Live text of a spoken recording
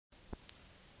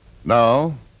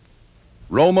Now,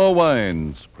 Roma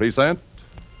Wines present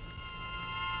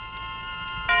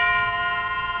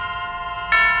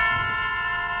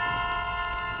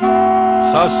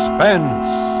Suspense.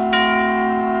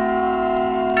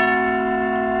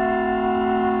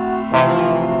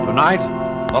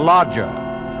 Tonight, The Lodger,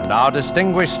 and our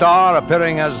distinguished star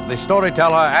appearing as the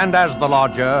storyteller and as the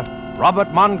lodger,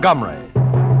 Robert Montgomery.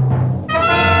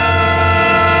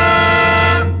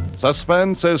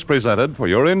 Suspense is presented for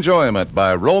your enjoyment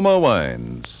by Roma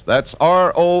Wines. That's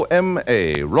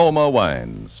R-O-M-A, Roma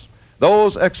Wines.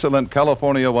 Those excellent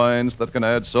California wines that can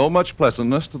add so much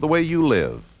pleasantness to the way you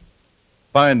live.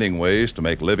 Finding ways to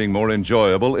make living more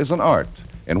enjoyable is an art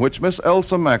in which Miss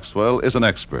Elsa Maxwell is an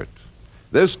expert.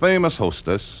 This famous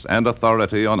hostess and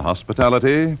authority on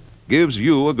hospitality gives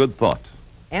you a good thought.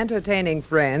 Entertaining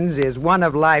friends is one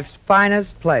of life's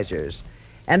finest pleasures.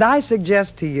 And I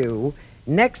suggest to you,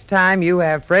 next time you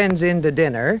have friends in to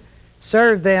dinner,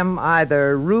 serve them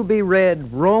either ruby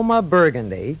red Roma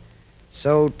Burgundy,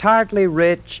 so tartly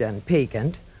rich and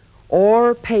piquant,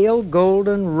 or pale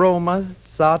golden Roma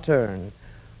Sauterne,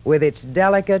 with its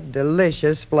delicate,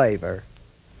 delicious flavor.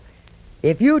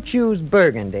 If you choose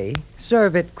Burgundy,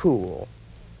 serve it cool.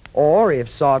 Or if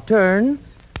Sauterne,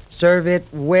 serve it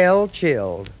well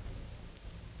chilled.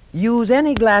 Use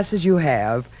any glasses you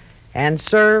have and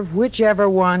serve whichever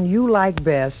one you like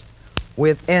best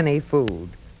with any food.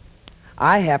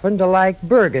 I happen to like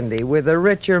Burgundy with the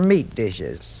richer meat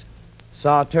dishes,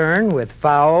 Sauterne with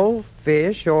fowl,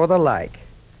 fish, or the like.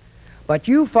 But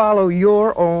you follow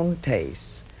your own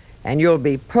tastes, and you'll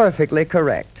be perfectly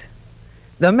correct.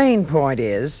 The main point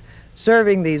is,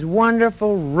 serving these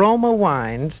wonderful Roma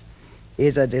wines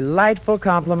is a delightful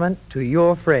compliment to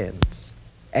your friends,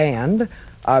 and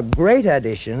a great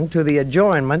addition to the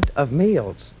enjoyment of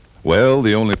meals. Well,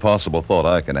 the only possible thought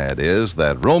I can add is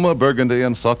that Roma Burgundy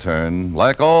and Sauterne,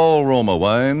 like all Roma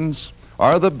wines,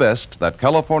 are the best that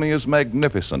California's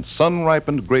magnificent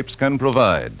sun-ripened grapes can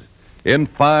provide. In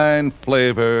fine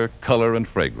flavor, color, and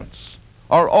fragrance,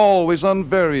 are always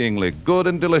unvaryingly good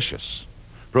and delicious,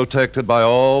 protected by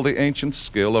all the ancient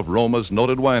skill of Roma's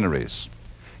noted wineries.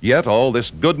 Yet all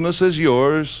this goodness is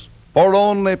yours for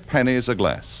only pennies a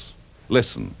glass.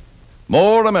 Listen,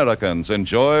 more Americans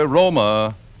enjoy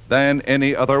Roma than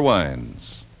any other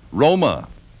wines. Roma,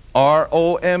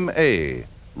 R-O-M-A,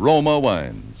 Roma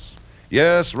wines.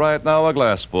 Yes, right now a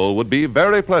glassful would be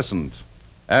very pleasant,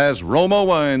 as Roma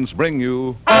wines bring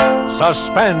you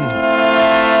Suspense.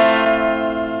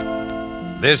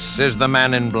 This is the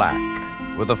Man in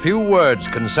Black, with a few words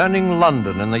concerning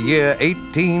London in the year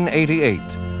 1888.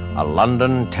 A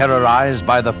London terrorized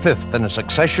by the fifth in a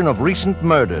succession of recent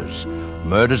murders.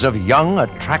 Murders of young,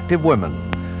 attractive women.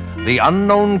 The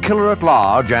unknown killer at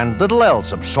large and little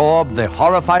else absorbed the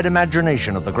horrified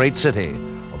imagination of the great city,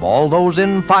 of all those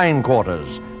in fine quarters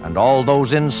and all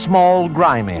those in small,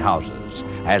 grimy houses.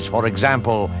 As, for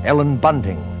example, Ellen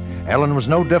Bunting. Ellen was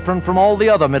no different from all the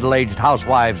other middle-aged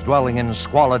housewives dwelling in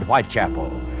squalid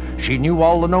Whitechapel. She knew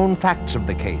all the known facts of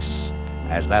the case.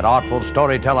 As that artful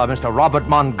storyteller, Mr. Robert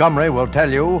Montgomery, will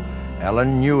tell you,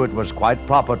 Ellen knew it was quite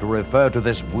proper to refer to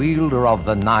this wielder of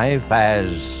the knife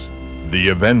as the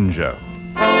Avenger.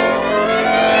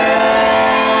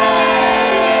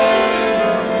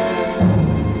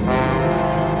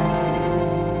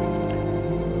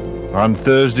 On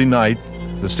Thursday night,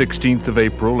 the 16th of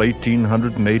April,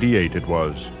 1888 it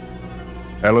was,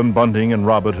 Ellen Bunting and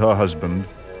Robert, her husband,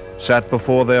 sat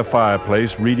before their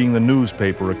fireplace reading the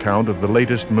newspaper account of the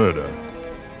latest murder.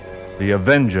 The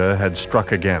Avenger had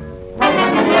struck again.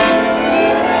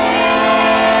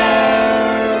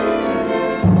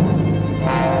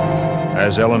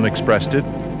 As Ellen expressed it,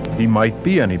 he might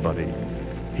be anybody.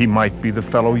 He might be the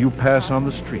fellow you pass on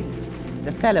the street.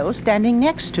 The fellow standing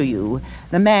next to you.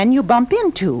 The man you bump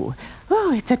into.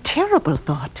 Oh, it's a terrible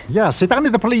thought. Yes, if only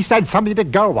the police had something to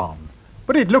go on.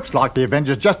 But it looks like the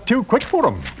Avenger's just too quick for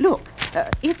him. Look,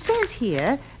 it says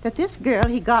here that this girl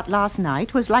he got last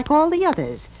night was like all the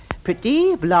others.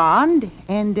 Pretty, blonde,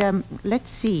 and,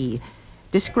 let's see,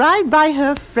 described by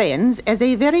her friends as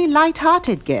a very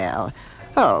light-hearted girl.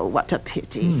 Oh, what a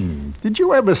pity. Did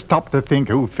you ever stop to think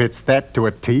who fits that to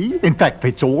a T? In fact,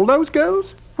 fits all those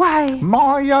girls? Why?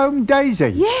 My own Daisy.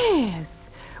 Yes.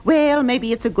 Well,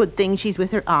 maybe it's a good thing she's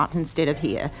with her aunt instead of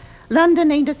here.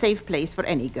 London ain't a safe place for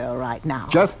any girl right now.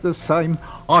 Just the same,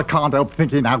 I can't help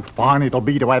thinking how fine it'll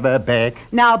be to have her back.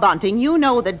 Now, Bunting, you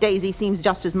know that Daisy seems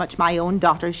just as much my own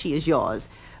daughter as she is yours.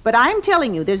 But I'm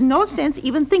telling you, there's no sense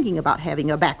even thinking about having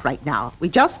her back right now. We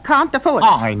just can't afford it.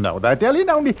 I know that, Ellen,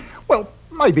 only... Well,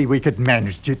 maybe we could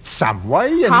manage it some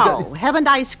way and... How? Haven't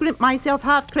I scrimped myself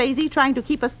half crazy trying to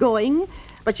keep us going?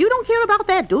 But you don't care about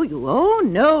that, do you? Oh,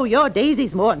 no, your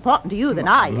Daisy's more important to you than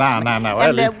I am. No, And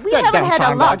Ellie, we that haven't don't had a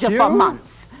sound like lodger you. for months.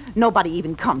 Nobody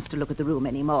even comes to look at the room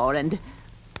anymore, and...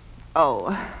 Oh,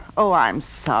 I'm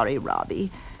sorry,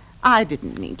 Robbie. I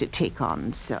didn't mean to take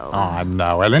on so. I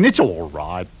know, Ellen, it's all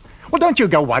right. Well, don't you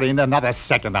go worrying another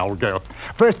second, old girl.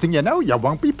 First thing you know, you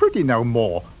won't be pretty no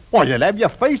more. Why, you'll have your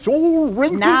face all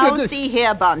wrinkled. Now, and... see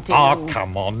here, Bunting. Oh,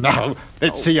 come on now.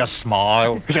 Let's see you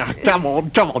smile. Come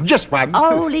on, just one.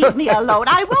 Oh, leave me alone.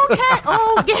 I won't have...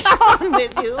 Oh, get on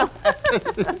with you.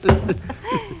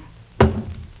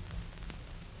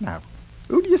 Now,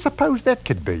 who do you suppose that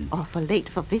could be? Awful late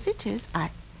for visitors.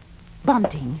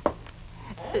 Bunting.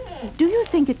 Do you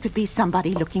think it could be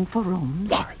somebody looking for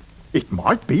rooms? Why, it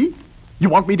might be. You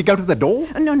want me to go to the door?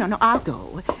 No, I'll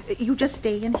go. You just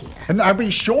stay in here. And I'll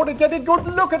be sure to get a good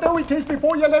look at who it is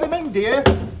before you let him in, dear.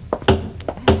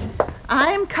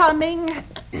 I'm coming.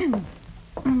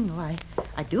 Oh,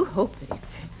 I do hope that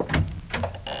it's...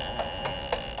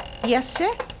 Yes,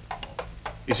 sir?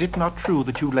 Is it not true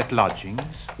that you let lodgings?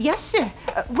 Yes, sir.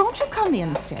 Won't you come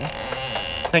in, sir?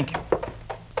 Thank you.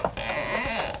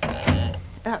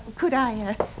 Could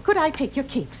I take your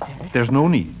cape, sir? There's no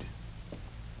need.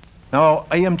 Now,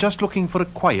 I am just looking for a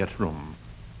quiet room.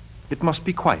 It must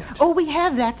be quiet. Oh, we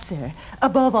have that, sir.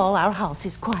 Above all, our house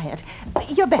is quiet.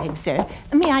 Your bag, sir.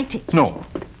 May I take it? No.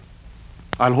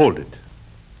 I'll hold it.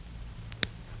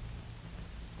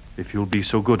 If you'll be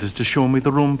so good as to show me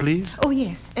the room, please. Oh,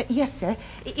 yes. Yes, sir.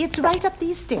 It's right up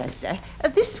these stairs, sir.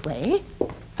 This way.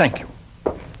 Thank you.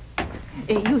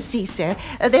 You see, sir,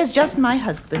 there's just my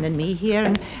husband and me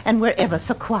here, and we're ever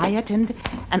so quiet, and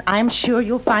I'm sure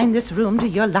you'll find this room to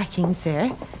your liking, sir.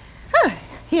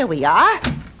 Here we are.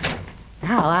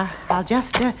 Now, I'll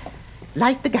just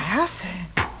light the gas.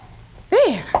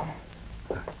 There.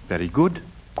 Very good.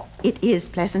 It is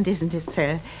pleasant, isn't it,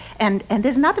 sir? And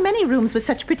there's not many rooms with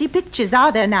such pretty pictures,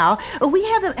 are there now? We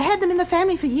have had them in the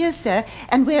family for years, sir,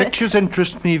 and we're... Pictures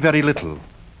interest me very little.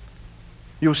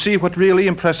 You see, what really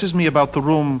impresses me about the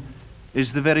room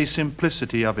is the very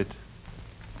simplicity of it.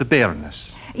 The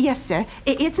bareness. Yes, sir.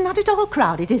 It's not at all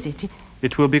crowded, is it?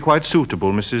 It will be quite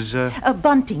suitable, Mrs.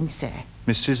 Bunting, sir.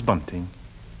 Mrs. Bunting.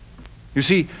 You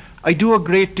see, I do a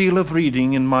great deal of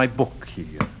reading in my book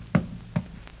here.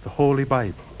 The Holy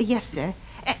Bible. Yes, sir.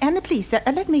 And please, sir,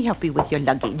 let me help you with your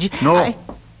luggage. No.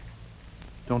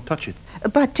 Don't touch it.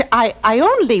 But I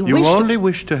only wish... You only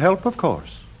wish to help, of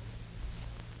course.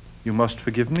 You must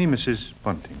forgive me, Mrs.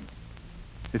 Bunting.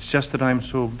 It's just that I'm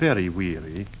so very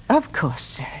weary. Of course,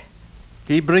 sir.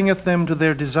 He bringeth them to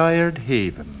their desired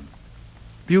haven.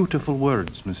 Beautiful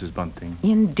words, Mrs. Bunting.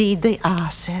 Indeed they are,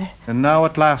 sir. And now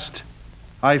at last,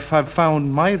 I have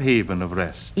found my haven of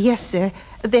rest. Yes, sir.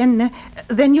 Then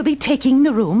you'll be taking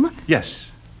the room? Yes.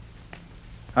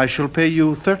 I shall pay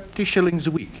you 30 shillings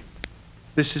a week.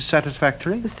 This is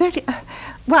satisfactory? 30...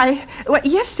 Why,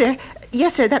 yes, sir.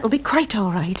 Yes, sir, that will be quite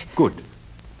all right. Good.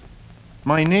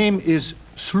 My name is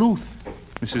Sleuth,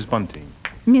 Mrs. Bunting.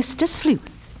 Mr. Sleuth.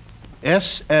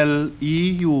 S-L-E-U-T-H.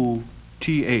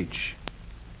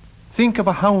 Think of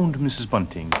a hound, Mrs.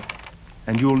 Bunting,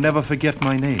 and you'll never forget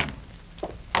my name.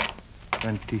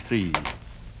 23,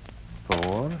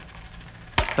 4,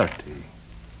 30.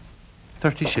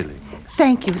 30 shillings.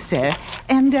 Thank you, sir.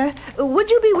 And would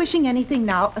you be wishing anything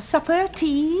now? Supper,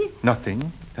 tea?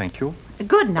 Nothing, thank you.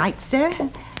 Good night, sir.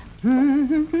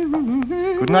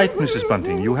 Good night, Mrs.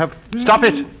 Bunting. You have... Stop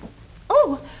it!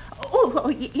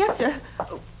 Yes, sir.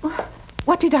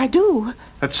 What did I do?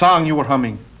 That song you were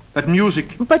humming. That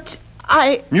music. But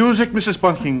Music, Mrs.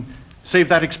 Bunting, save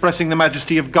that expressing the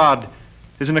majesty of God,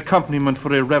 is an accompaniment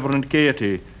for irreverent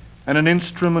gaiety and an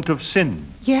instrument of sin.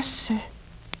 Yes, sir.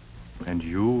 And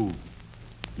you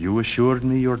assured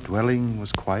me your dwelling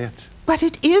was quiet. But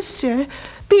it is, sir.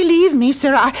 Believe me,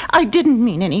 sir, I didn't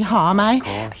mean any harm.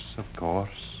 Of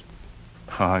course.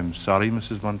 I'm sorry,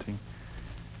 Mrs. Bunting.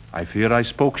 I fear I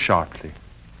spoke sharply.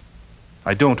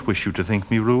 I don't wish you to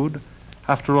think me rude.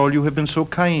 After all, you have been so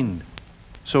kind,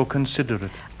 so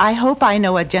considerate. I hope I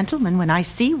know a gentleman when I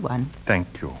see one.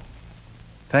 Thank you.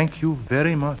 Thank you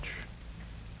very much.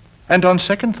 And on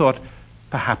second thought,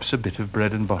 perhaps a bit of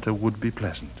bread and butter would be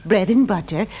pleasant. Bread and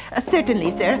butter?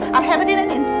 Certainly, sir. I'll have it in an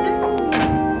instant.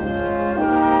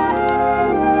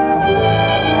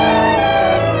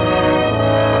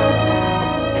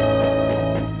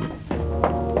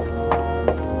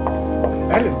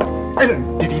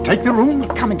 Ellen, did he take the room?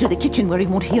 Come into the kitchen where he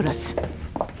won't hear us.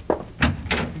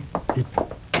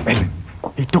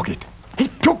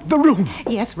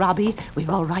 Yes, Robbie, we're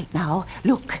all right now.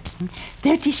 Look,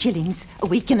 30 shillings a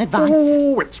week in advance.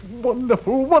 Oh, it's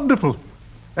wonderful, wonderful.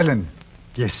 Ellen,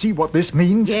 do you see what this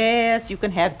means? Yes, you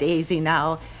can have Daisy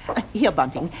now. Here,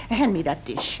 Bunting, hand me that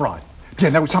dish. Right. Do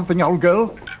you know something, old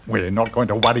girl? We're not going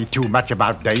to worry too much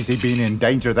about Daisy being in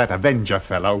danger of that Avenger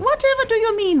fellow. Whatever do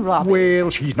you mean, Robbie? Well,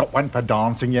 she's not one for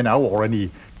dancing, you know, or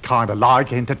any kind of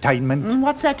like entertainment.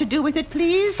 What's that to do with it,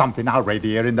 please? Something I read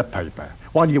here in the paper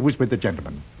while you was with the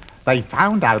gentleman. They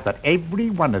found out that every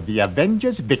one of the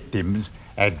Avengers' victims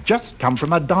had just come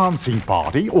from a dancing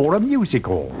party or a music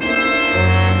hall. What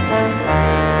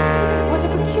a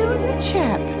peculiar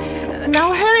chap.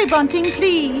 Now hurry, Bunting,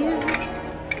 please.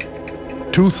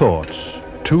 Two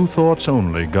thoughts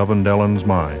only governed Ellen's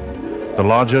mind. The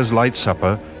lodger's light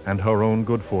supper and her own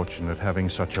good fortune at having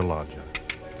such a lodger.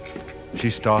 She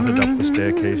started up the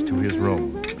staircase to his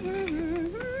room.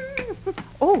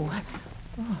 Oh.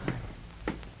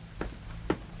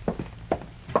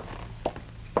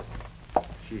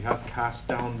 She hath cast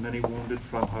down many wounded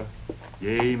from her.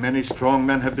 Yea, many strong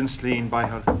men have been slain by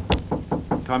her.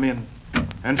 Come in,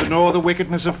 and to know the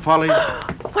wickedness of folly.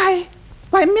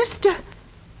 Why, mister,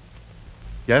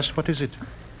 Yes, what is it?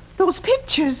 those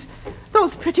pictures,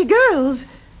 those pretty girls.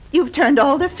 You've turned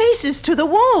all their faces to the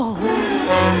wall.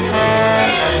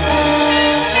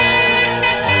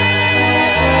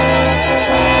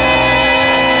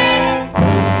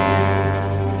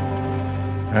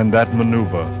 And that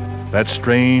maneuver, that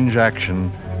strange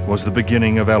action, was the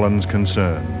beginning of Ellen's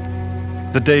concern.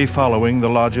 The day following, the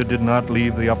lodger did not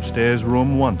leave the upstairs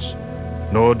room once,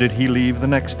 nor did he leave the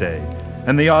next day,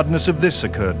 and the oddness of this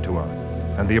occurred to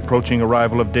her, and the approaching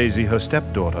arrival of Daisy, her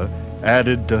stepdaughter,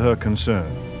 added to her concern.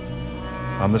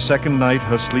 On the second night,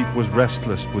 her sleep was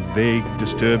restless with vague,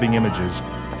 disturbing images,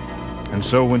 and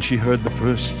so when she heard the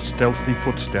first stealthy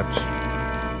footsteps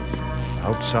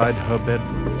outside her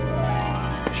bedroom,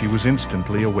 she was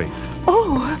instantly awake.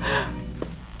 Oh,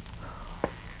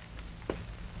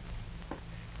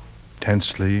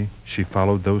 Tensely, she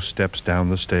followed those steps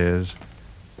down the stairs,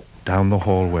 down the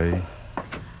hallway.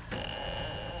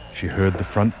 She heard the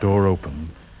front door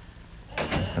open,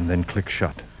 and then click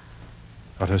shut.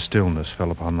 Utter stillness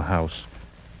fell upon the house,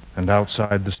 and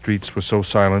outside the streets were so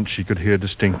silent she could hear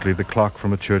distinctly the clock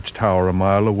from a church tower a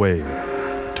mile away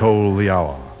toll the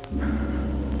hour.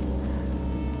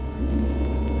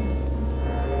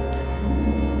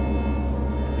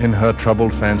 In her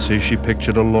troubled fancy, she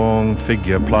pictured a long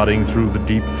figure plodding through the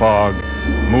deep fog,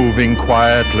 moving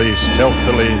quietly,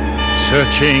 stealthily,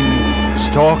 searching,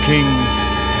 stalking,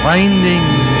 finding.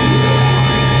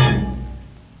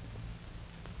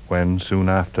 When, soon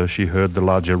after, she heard the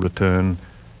lodger return,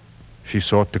 she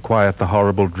sought to quiet the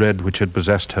horrible dread which had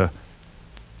possessed her.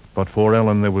 But for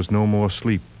Ellen there was no more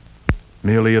sleep,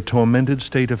 merely a tormented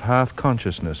state of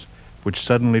half-consciousness, which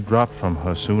suddenly dropped from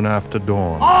her soon after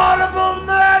dawn. Horrible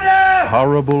murder!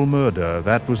 Horrible murder.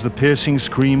 That was the piercing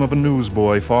scream of a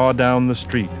newsboy far down the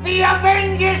street. The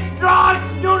Avengers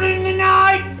strikes during the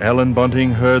night! Ellen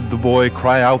Bunting heard the boy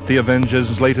cry out the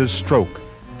Avenger's latest stroke,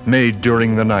 made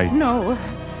during the night. no.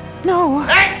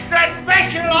 Extra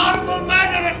special horrible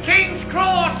murder at King's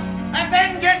Cross!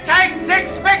 Avenger takes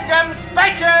 6 victims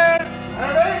special!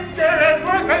 Avenger at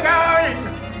work again!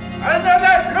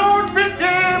 Another blood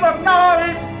victim of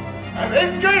night!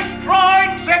 Avenger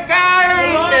strikes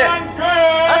again!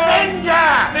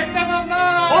 Avenger! Victim of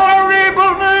night!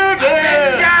 Horrible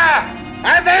murder!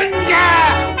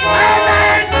 Avenger!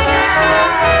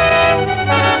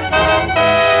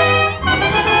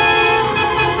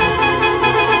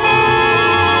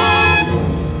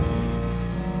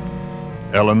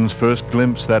 Ellen's first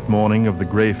glimpse that morning of the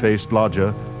gray-faced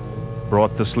lodger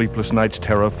brought the sleepless night's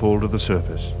terror full to the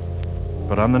surface.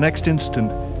 But on the next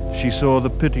instant, she saw the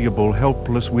pitiable,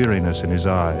 helpless weariness in his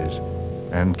eyes,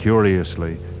 and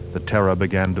curiously, the terror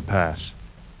began to pass.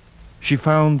 She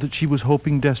found that she was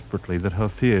hoping desperately that her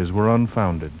fears were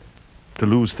unfounded. To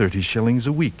lose 30 shillings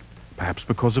a week, perhaps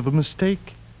because of a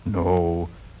mistake? No.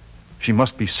 She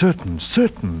must be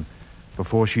certain,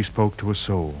 before she spoke to a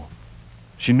soul.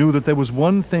 She knew that there was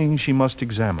one thing she must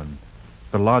examine,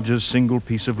 the lodger's single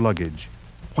piece of luggage.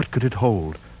 What could it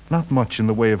hold? Not much in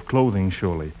the way of clothing,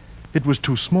 surely. It was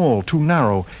too small, too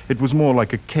narrow. It was more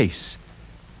like a case.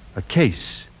 A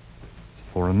case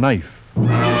for a knife.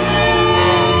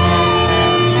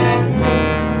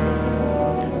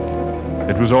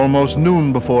 It was almost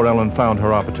noon before Ellen found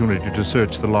her opportunity to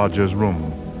search the lodger's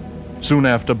room. Soon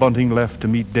after Bunting left to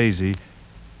meet Daisy,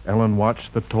 Ellen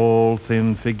watched the tall,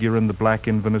 thin figure in the black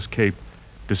Inverness cape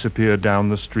disappear down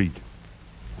the street.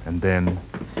 And then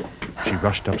she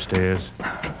rushed upstairs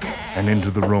and into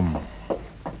the room.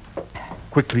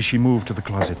 Quickly, she moved to the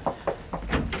closet.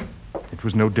 It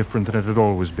was no different than it had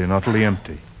always been, utterly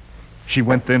empty. She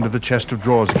went then to the chest of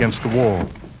drawers against the wall.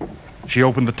 She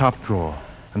opened the top drawer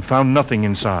and found nothing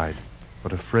inside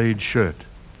but a frayed shirt,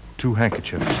 2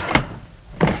 handkerchiefs.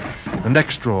 The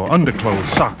next drawer,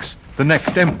 underclothes, socks. The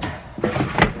next, empty.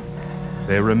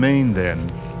 There remained, then,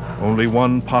 only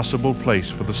one possible place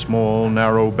for the small,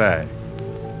 narrow bag.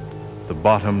 The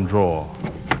bottom drawer.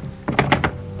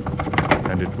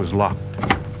 And it was locked.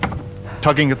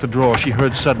 Tugging at the drawer, she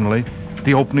heard suddenly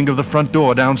the opening of the front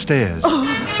door downstairs.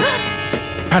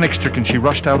 Panic-stricken, she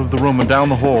rushed out of the room and down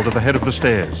the hall to the head of the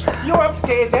stairs. You're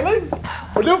upstairs, Ellen?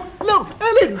 Look,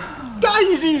 Ellen!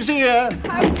 Daisy's here!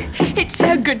 It's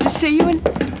so good to see you, and...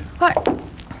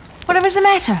 Whatever's the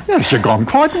matter? Yes, you've gone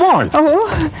quite white.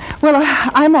 Oh, well,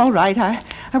 I'm all right.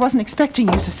 I wasn't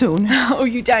expecting you so soon. Oh,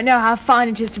 you don't know how fine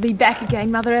it is to be back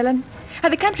again, Mother Ellen.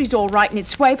 The country's all right in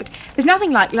its way, but there's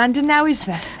nothing like London now, is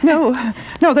there? No,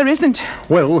 there isn't.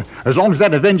 Well, as long as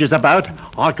that Avenger's about,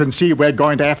 I can see we're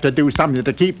going to have to do something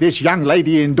to keep this young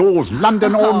lady indoors,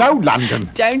 London or no London.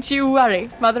 Don't you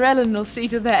worry. Mother Ellen will see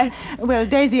to that. Well,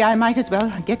 Daisy, I might as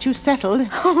well get you settled.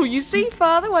 Oh, you see,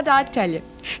 Father, what I tell you.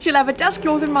 She'll have a dust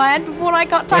cloth in my hand before I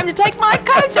got time to take my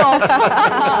coat off.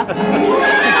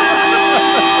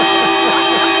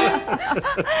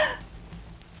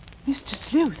 Mr.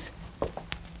 Sleuth.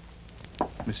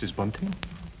 Mrs. Bunting?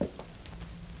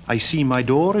 I see my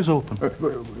door is open.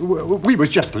 We was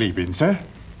just leaving, sir.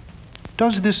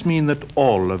 Does this mean that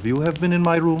all of you have been in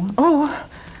my room? Oh,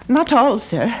 not all,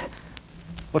 sir.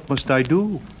 What must I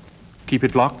do? Keep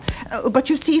it locked? But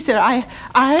you see, sir,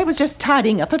 I was just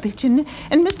tidying up a bit, and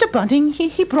Mr. Bunting,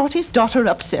 he brought his daughter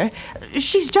up, sir.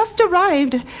 She's just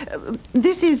arrived.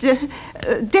 This is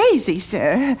Daisy,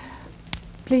 sir.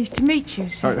 Pleased to meet you,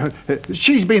 sir.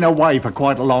 She's been away for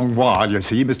quite a long while, you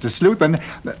see, Mr. Sleuth, and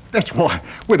that's why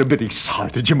we're a bit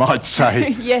excited, you might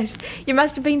say. Yes, you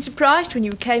must have been surprised when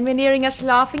you came in hearing us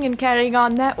laughing and carrying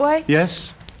on that way.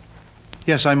 Yes,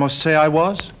 I must say I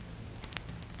was.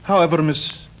 However,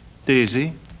 Miss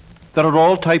Daisy, there are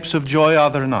all types of joy,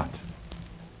 are there not?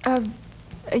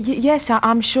 Yes,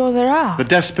 I'm sure there are. The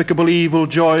despicable evil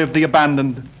joy of the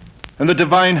abandoned, and the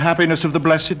divine happiness of the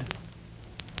blessed.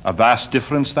 A vast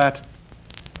difference, that.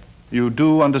 You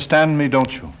do understand me,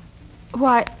 don't you?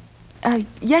 Why,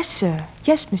 yes, sir.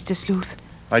 Yes, Mr. Sleuth.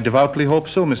 I devoutly hope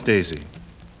so, Miss Daisy.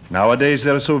 Nowadays,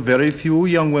 there are so very few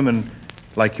young women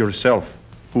like yourself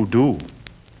who do.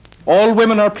 All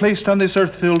women are placed on this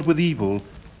earth filled with evil.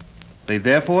 They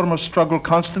therefore must struggle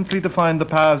constantly to find the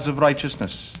paths of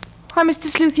righteousness. Why,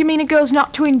 Mr. Sleuth, you mean a girl's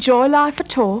not to enjoy life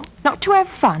at all? Not to have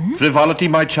fun? Frivolity,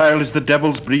 my child, is the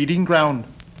devil's breeding ground.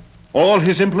 All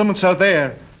his implements are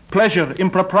there. Pleasure,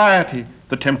 impropriety,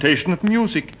 the temptation of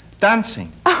music,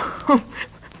 dancing. Oh,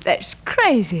 that's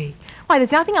crazy. Why,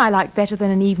 there's nothing I like better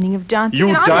than an evening of dancing.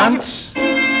 You dance?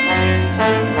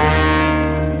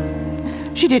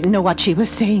 She didn't know what she was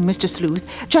saying, Mr. Sleuth.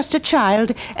 Just a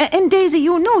child. And Daisy,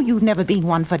 you know you've never been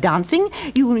one for dancing.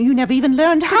 You never even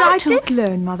learned how to. But I did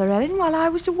learn, Mother Ellen, while I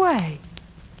was away.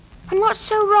 And what's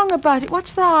so wrong about it?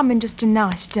 What's the harm in just a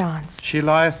nice dance? She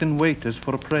lieth in wait as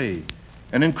for a prey,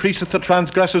 and increaseth the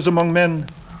transgressors among men.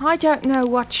 I don't know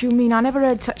what you mean. I never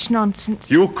heard such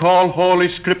nonsense. You call Holy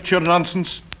Scripture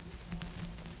nonsense?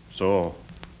 So,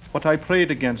 what I prayed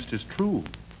against is true.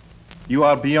 You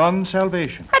are beyond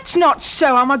salvation. That's not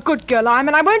so. I'm a good girl, and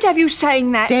I won't have you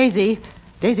saying that. Daisy,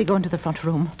 go into the front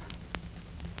room.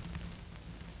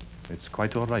 It's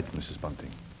quite all right, Mrs.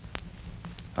 Bunting.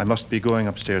 I must be going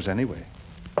upstairs anyway.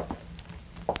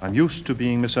 I'm used to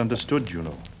being misunderstood, you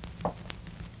know.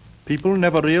 People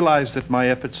never realize that my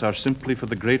efforts are simply for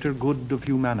the greater good of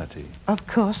humanity. Of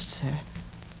course, sir.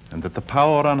 And that the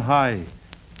power on high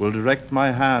will direct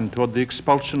my hand toward the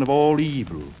expulsion of all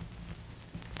evil.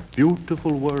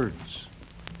 Beautiful words.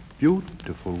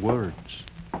 Beautiful words.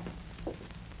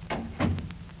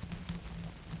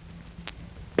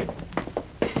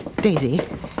 Daisy,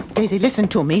 listen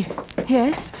to me.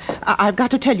 Yes? I've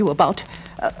got to tell you about...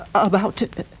 About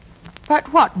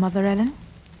what, Mother Ellen?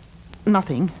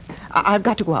 Nothing. I've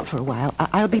got to go out for a while.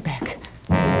 I'll be back.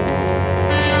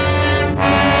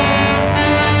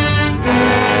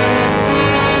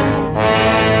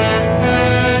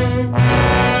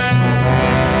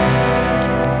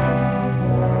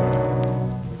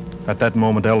 At that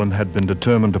moment, Ellen had been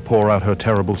determined to pour out her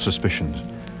terrible suspicions.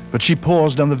 But she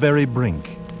paused on the very brink.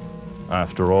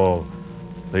 After all,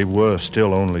 they were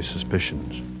still only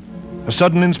suspicions. A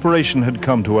sudden inspiration had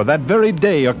come to her. That very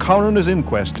day, a coroner's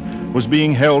inquest was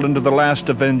being held into the last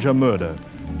Avenger murder.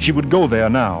 She would go there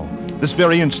now, this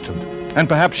very instant, and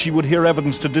perhaps she would hear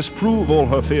evidence to disprove all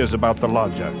her fears about the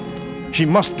lodger. She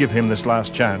must give him this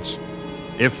last chance.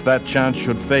 If that chance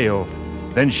should fail,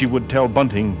 then she would tell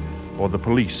Bunting or the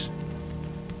police.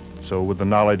 So with the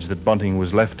knowledge that Bunting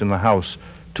was left in the house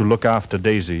to look after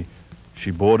Daisy,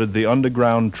 she boarded the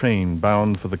underground train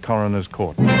bound for the coroner's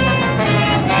court.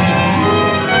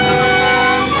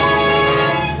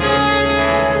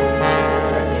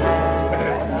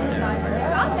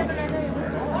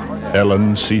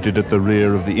 Ellen, seated at the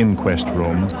rear of the inquest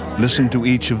room, listened to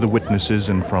each of the witnesses,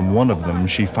 and from one of them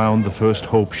she found the first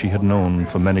hope she had known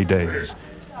for many days.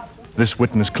 This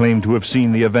witness claimed to have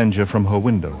seen the Avenger from her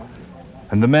window,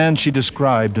 and the man she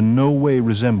described in no way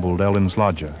resembled Ellen's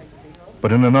lodger.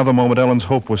 But in another moment, Ellen's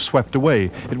hope was swept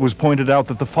away. It was pointed out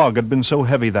that the fog had been so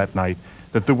heavy that night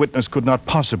that the witness could not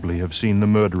possibly have seen the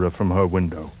murderer from her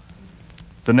window.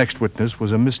 The next witness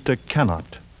was a Mr.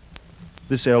 Cannot.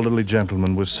 This elderly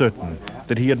gentleman was certain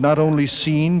that he had not only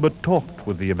seen but talked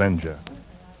with the Avenger.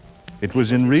 It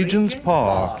was in Regent's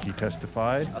Park, he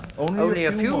testified. Only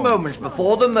a few moments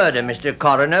before the murder, Mr.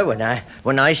 Coroner,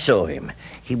 when I saw him.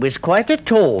 He was quite a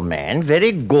tall man,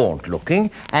 very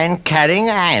gaunt-looking, and carrying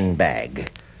a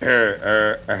handbag.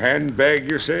 A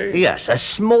handbag, you say? Yes, a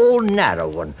small, narrow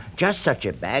one. Just such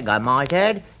a bag, I might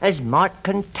add, as might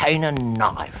contain a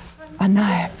knife. A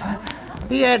knife?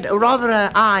 He had rather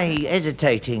an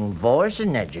hesitating voice,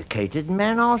 an educated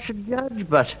man, I should judge,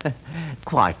 but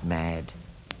quite mad.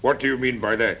 What do you mean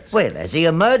by that? Well, as he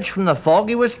emerged from the fog,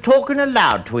 he was talking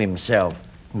aloud to himself.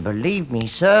 And believe me,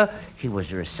 sir, he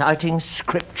was reciting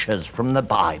scriptures from the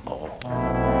Bible.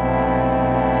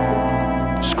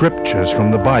 Scriptures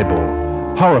from the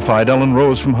Bible. Horrified, Ellen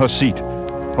rose from her seat,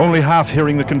 only half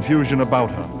hearing the confusion about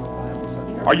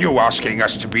her. Are you asking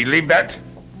us to believe that?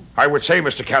 I would say,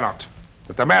 Mr. Cannot,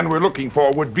 that the man we're looking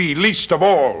for would be, least of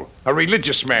all, a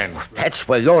religious man. That's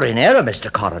where you're in error, Mr.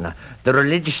 Coroner. The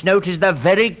religious note is the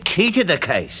very key to the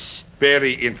case.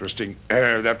 Very interesting.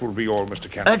 That will be all, Mr.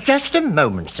 Cannot. Just a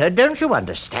moment, sir. Don't you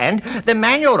understand? The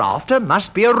man you're after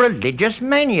must be a religious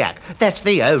maniac. That's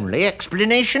the only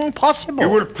explanation possible. You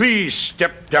will please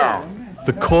step down.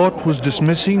 The court was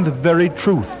dismissing the very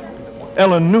truth.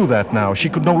 Ellen knew that now. She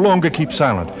could no longer keep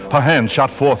silent. Her hand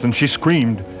shot forth and she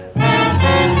screamed.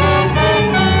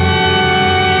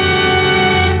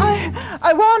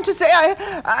 I want to say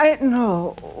I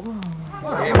know.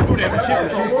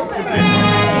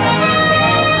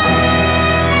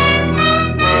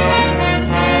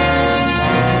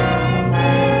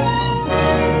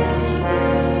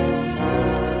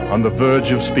 On the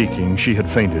verge of speaking, she had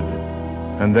fainted.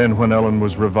 And then when Ellen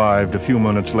was revived a few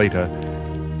minutes later,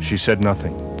 she said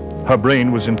nothing. Her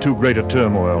brain was in too great a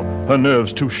turmoil, her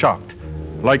nerves too shocked.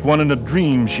 Like one in a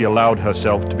dream, she allowed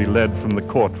herself to be led from the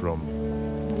courtroom.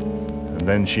 And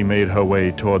then she made her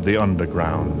way toward the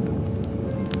underground.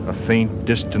 A faint,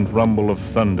 distant rumble of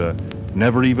thunder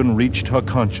never even reached her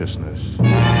consciousness.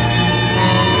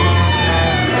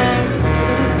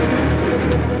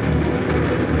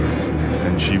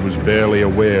 And she was barely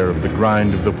aware of the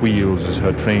grind of the wheels as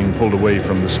her train pulled away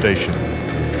from the station.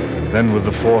 Then, with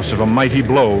the force of a mighty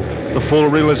blow, the full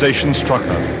realization struck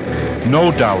her.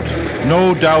 No doubt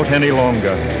any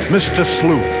longer. Mr.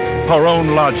 Sleuth, her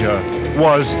own lodger,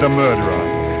 was the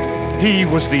murderer. He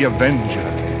was the Avenger.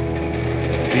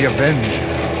 The Avenger.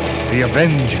 The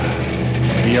Avenger.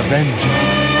 The Avenger.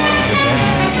 The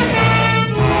Avenger.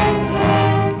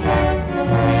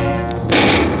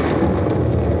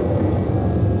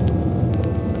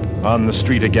 On the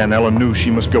street again, Ellen knew she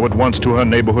must go at once to her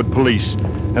neighborhood police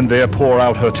and there pour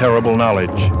out her terrible knowledge.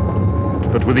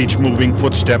 But with each moving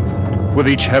footstep, with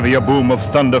each heavier boom of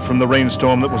thunder from the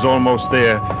rainstorm that was almost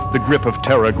there, the grip of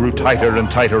terror grew tighter and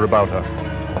tighter about her.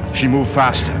 She moved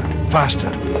faster.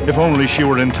 If only she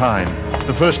were in time.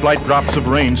 The first light drops of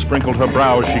rain sprinkled her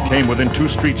brow as she came within 2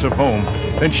 streets of home.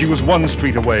 Then she was 1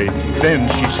 street away. Then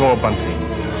she saw Bunting.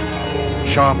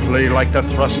 Sharply, like the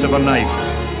thrust of a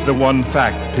knife, the one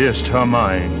fact pierced her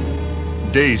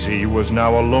mind. Daisy was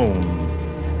now alone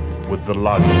with the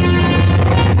lodger.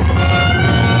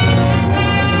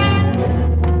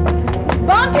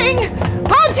 Bunting!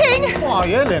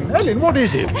 Why, Ellen, what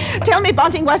is it? Tell me,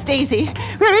 Bunting, where's Daisy?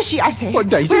 Where is she, I say? Well,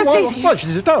 Daisy, Where's Daisy? Why,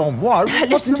 she's at home. Why?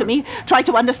 Listen to me. Try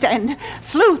to understand.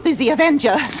 Sleuth is the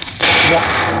Avenger.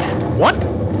 What?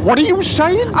 What are you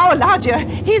saying? Our lodger.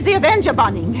 He's the Avenger,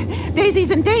 Bunting. Daisy's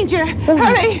in danger. Oh,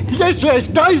 Hurry! Yes,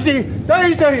 Daisy!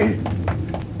 Daisy!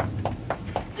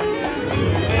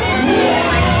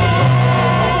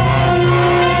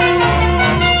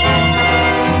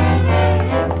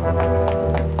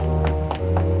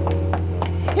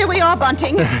 Here we are,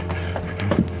 Bunting.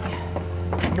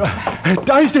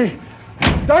 Daisy!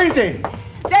 Daisy!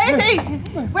 Daisy!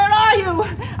 Where are you?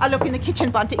 I'll look in the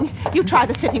kitchen, Bunting. You try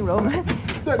the sitting room.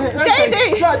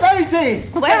 Daisy! Daisy!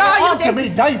 Where are you, Answer me,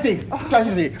 Daisy!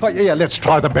 Daisy! Oh, yeah, let's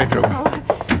try the bedroom.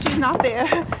 Oh, she's not there.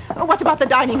 Oh, what about the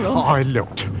dining room? I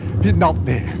looked. She's not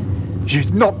there. She's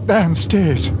not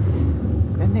downstairs.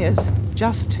 Then there's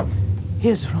just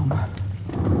his room.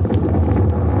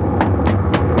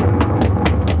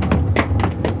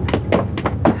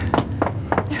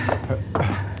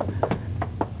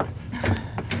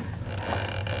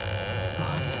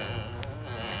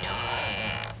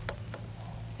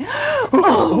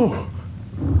 Oh.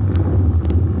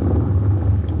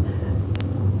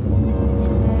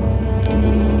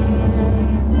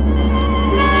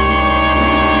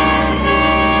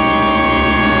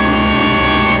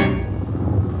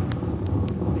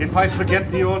 If I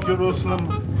forget the old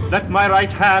Jerusalem, let my right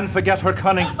hand forget her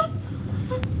cunning.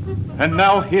 And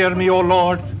now hear me, O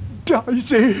Lord.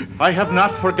 Daisy! I have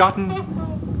not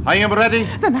forgotten. I am ready.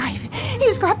 The knife.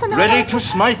 He's got the knife. Ready to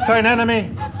smite thine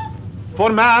enemy. For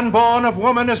man born of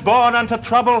woman is born unto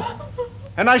trouble,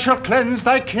 and I shall cleanse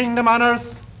thy kingdom on earth.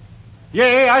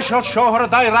 Yea, I shall show her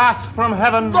thy wrath from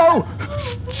heaven. No!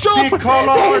 Stop! Speak, O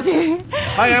Lord. Daisy.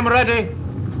 I am ready.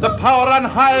 The power on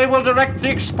high will direct the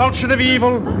expulsion of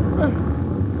evil.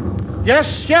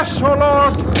 Yes, yes, O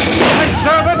Lord. Thy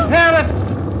servant heareth.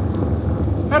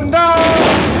 And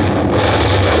now...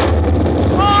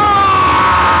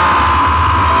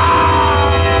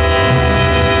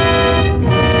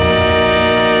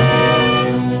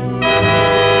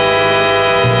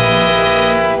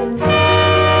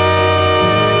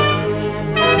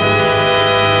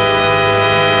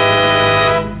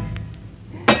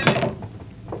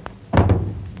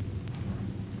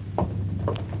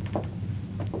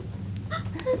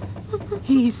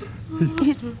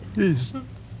 He's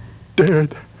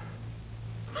dead.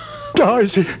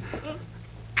 Daisy!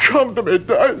 Come to me,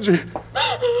 Daisy!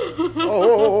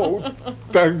 Oh,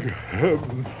 thank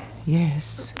heaven.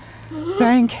 Yes,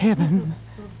 thank heaven.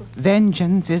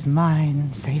 Vengeance is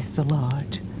mine, saith the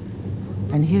Lord.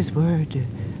 And his word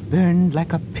burned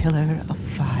like a pillar of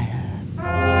fire.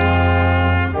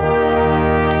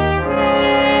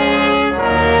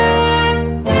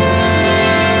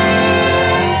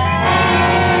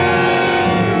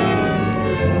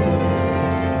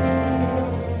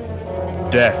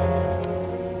 Death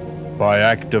by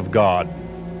act of God.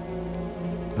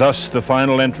 Thus the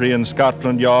final entry in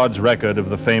Scotland Yard's record of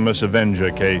the famous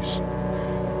Avenger case.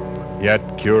 Yet,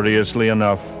 curiously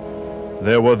enough,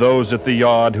 there were those at the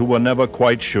Yard who were never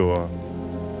quite sure,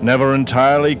 never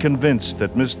entirely convinced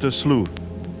that Mr. Sleuth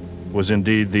was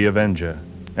indeed the Avenger,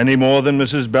 any more than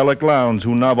Mrs. Belloc Lowndes,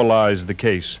 who novelized the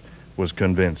case, was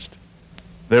convinced.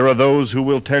 There are those who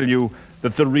will tell you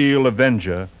that the real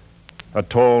Avenger, a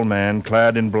tall man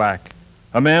clad in black,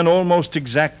 a man almost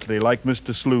exactly like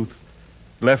Mr. Sleuth,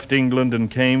 left England and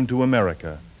came to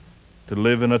America to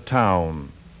live in a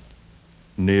town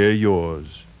near yours.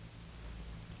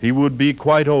 He would be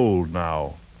quite old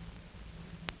now,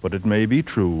 but it may be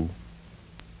true.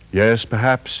 Yes,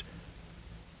 perhaps,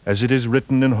 as it is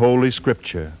written in Holy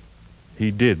Scripture,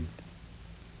 he did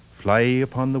fly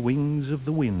upon the wings of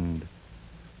the wind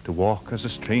to walk as a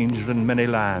stranger in many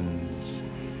lands.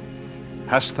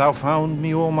 Hast thou found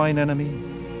me, O mine enemy?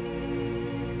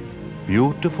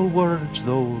 Beautiful words,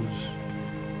 those.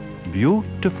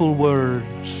 Beautiful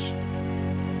words.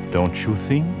 Don't you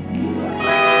think?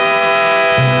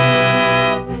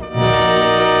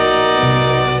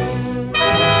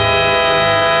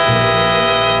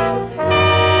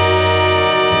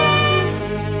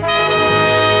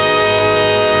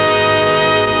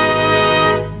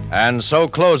 And so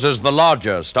closes The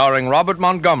Lodger, starring Robert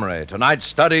Montgomery, tonight's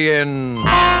study in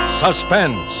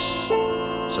Suspense.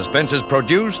 Suspense is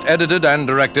produced, edited, and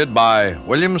directed by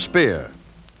William Spear.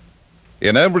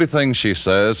 In everything she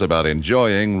says about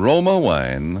enjoying Roma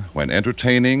wine when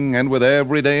entertaining and with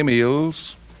everyday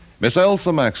meals, Miss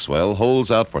Elsa Maxwell holds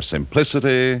out for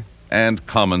simplicity and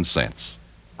common sense.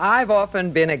 I've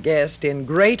often been a guest in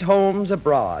great homes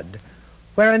abroad,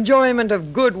 where enjoyment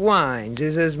of good wines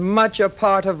is as much a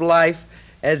part of life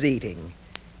as eating.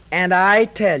 And I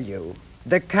tell you,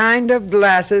 the kind of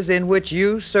glasses in which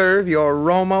you serve your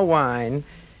Roma wine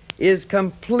is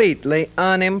completely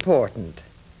unimportant.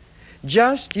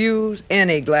 Just use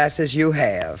any glasses you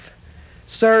have.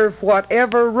 Serve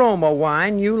whatever Roma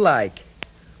wine you like,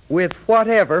 with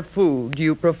whatever food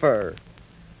you prefer.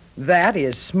 That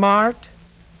is smart,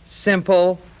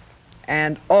 simple,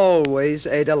 and always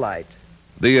a delight.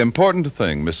 The important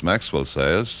thing, Miss Maxwell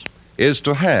says, is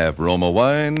to have Roma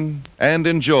wine and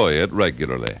enjoy it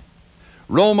regularly.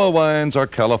 Roma wines are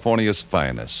California's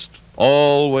finest,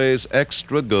 always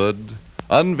extra good,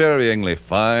 unvaryingly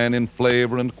fine in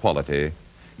flavor and quality,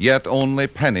 yet only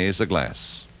pennies a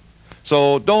glass.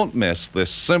 So don't miss this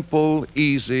simple,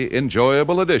 easy,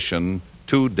 enjoyable addition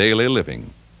to daily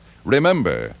living.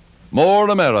 Remember, more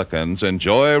Americans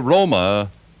enjoy Roma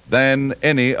than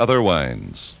any other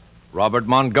wines. Robert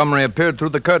Montgomery appeared through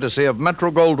the courtesy of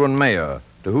Metro-Goldwyn-Mayer,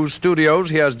 to whose studios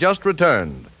he has just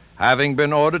returned, having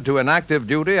been ordered to inactive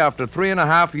duty after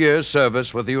 3.5 years'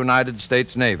 service with the United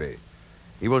States Navy.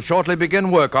 He will shortly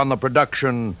begin work on the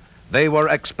production, They Were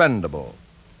Expendable.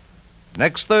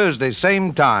 Next Thursday,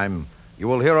 same time, you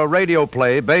will hear a radio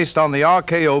play based on the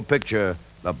RKO picture,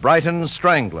 The Brighton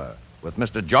Strangler, with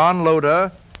Mr. John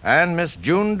Loder and Miss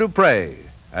June Dupre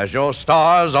as your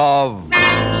stars of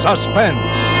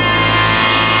Suspense.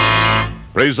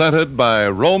 Presented by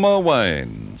Roma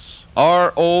Wines,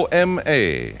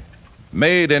 R-O-M-A,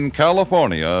 made in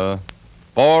California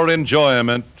for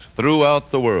enjoyment throughout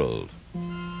the world.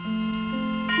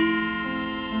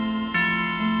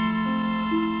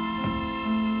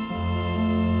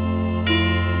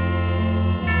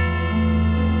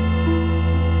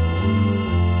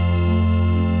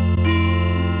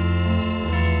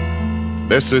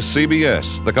 This is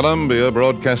CBS, the Columbia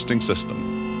Broadcasting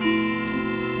System.